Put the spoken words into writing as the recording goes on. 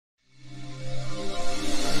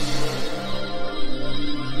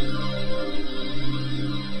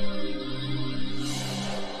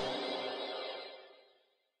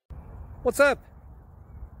What's up?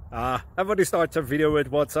 Everybody starts a video with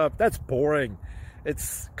what's up. That's boring.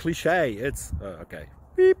 It's cliche. It's okay.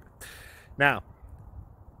 Beep. Now,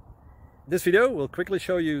 this video will quickly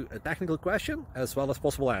show you a technical question as well as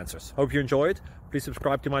possible answers. Hope you enjoyed. Please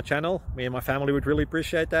subscribe to my channel. Me and my family would really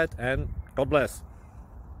appreciate that, and God bless.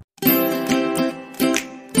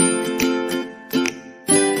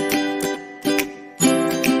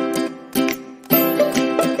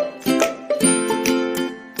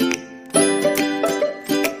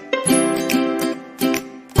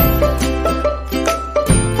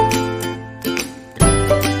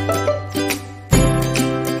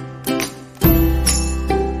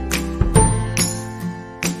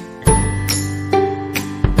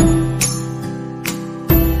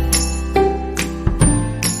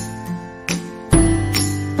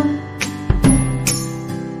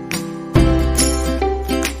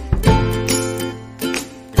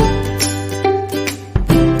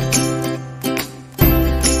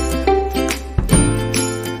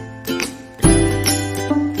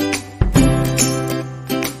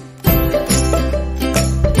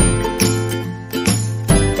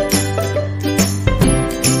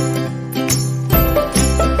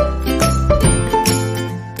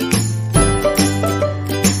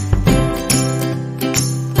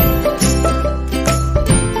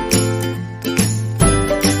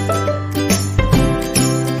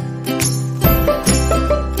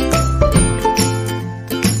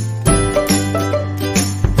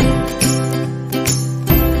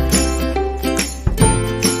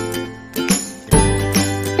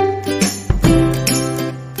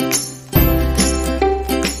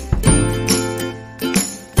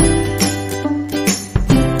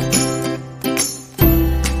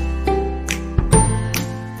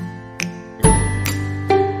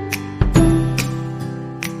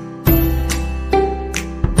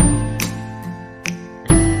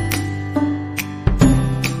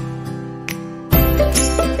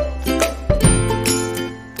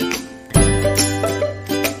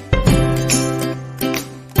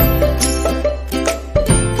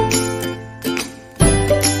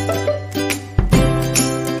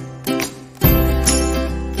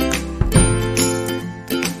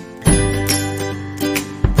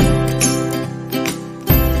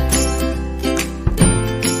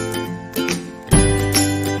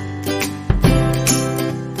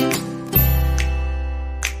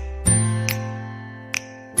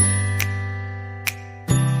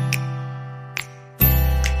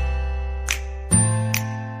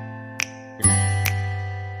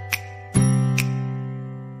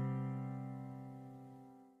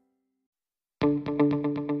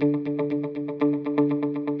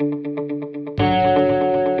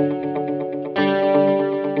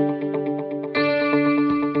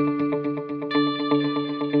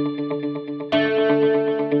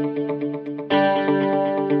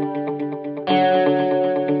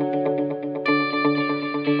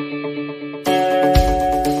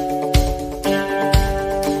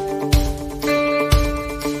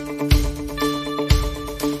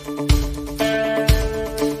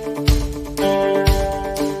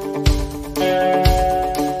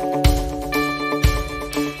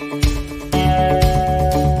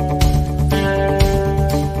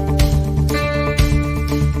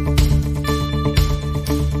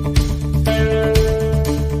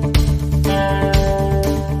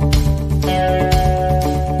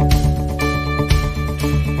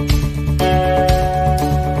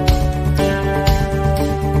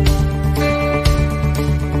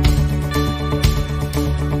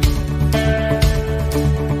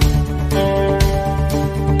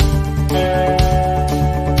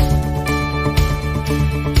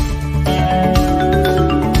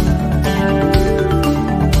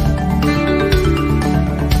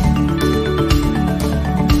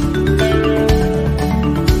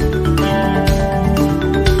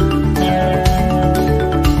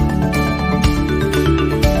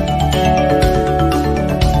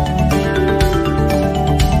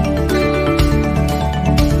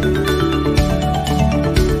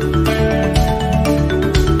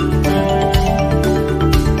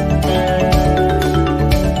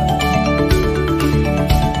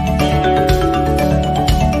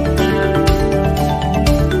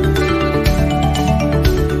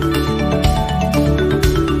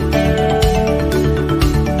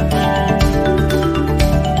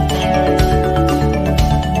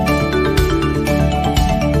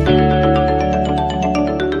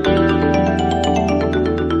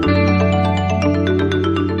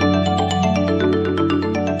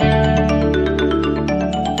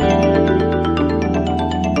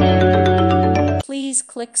 Please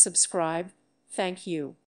click subscribe. Thank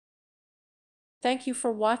you. Thank you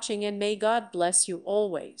for watching, and may God bless you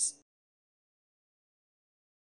always.